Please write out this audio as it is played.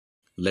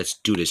Let's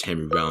do this,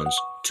 Henry Rollins.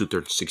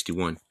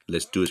 213-61.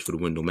 Let's do this for the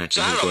window match.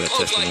 So I'm gonna go that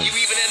testimony.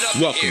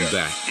 Welcome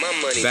back.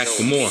 Back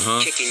for more, huh?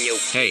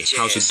 Hey,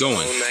 how's it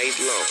going?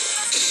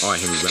 All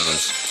right, Henry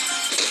Rollins.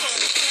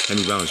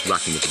 Henry Rollins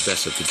rocking with the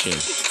best of the gym.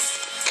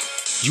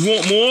 You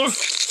want more?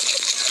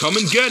 Come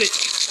and get it.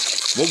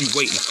 What we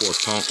waiting for,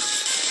 punk?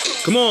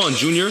 Come on,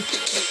 Junior.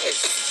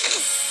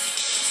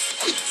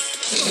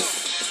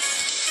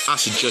 I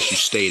suggest you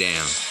stay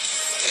down.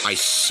 I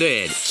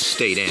said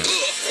stay down.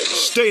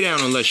 Stay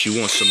down unless you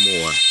want some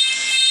more.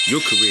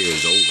 Your career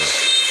is over.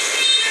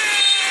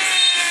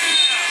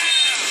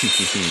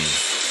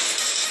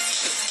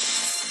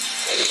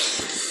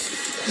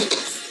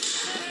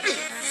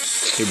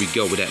 Here we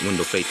go with that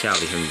window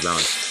fatality, Henry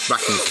Rollins.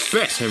 Rocking with the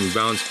best, Henry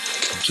Rollins.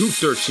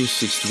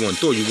 213-61.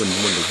 Throw your window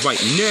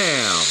right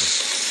now.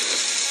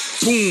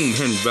 Boom,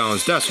 Henry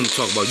Rollins. That's what I'm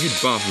talking about. You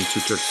bomb from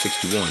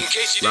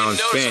 213-61.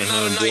 Rollins fan,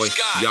 homeboy.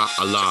 Ya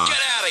Allah. Get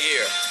out of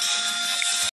here.